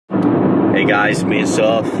Hey guys, me and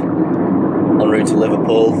Soph en route to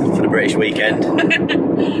Liverpool for the British weekend.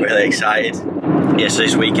 Really excited. Yeah, so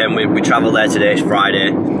this weekend we travel there today, it's Friday,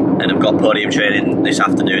 and I've got podium training this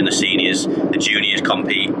afternoon. The seniors, the juniors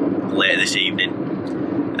compete later this evening.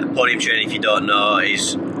 Podium training, if you don't know,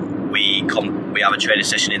 is we have a training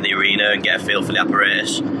session in the arena and get a feel for the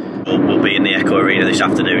apparatus. We'll be in the Echo Arena this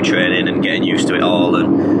afternoon training and getting used to it all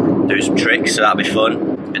and do some tricks, so that'll be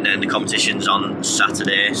fun. And then the competition's on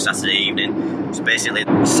Saturday evening. So basically,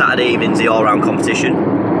 Saturday evening's the all-round competition.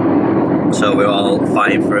 So we're all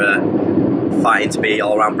fighting to be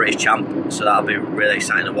all-round British champ. So that'll be really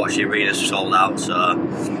exciting to watch. The arena's sold out, so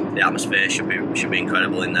the atmosphere should be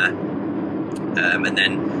incredible in there. And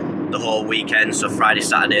then the whole weekend, so Friday,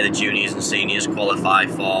 Saturday, the juniors and seniors qualify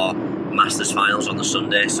for Masters finals on the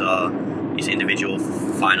Sunday. So it's individual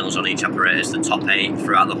finals on each apparatus. The top 8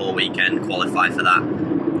 throughout the whole weekend qualify for that.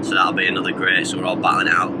 So that'll be another great. So we're all battling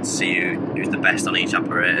it out to see who's the best on each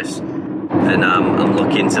apparatus. And I'm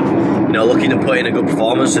looking to put in a good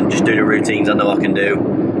performance and just do the routines I know I can do.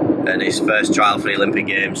 And it's first trial for the Olympic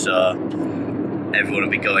Games, so everyone will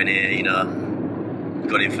be going here,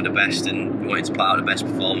 going in for the best and wanting to put out the best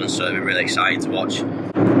performance. So it'll be really exciting to watch.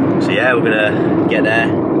 So yeah, we're gonna get there,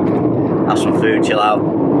 have some food, chill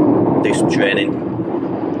out, do some training.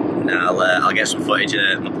 And I'll get some footage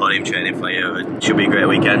of my podium training for you. It should be a great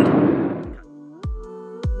weekend.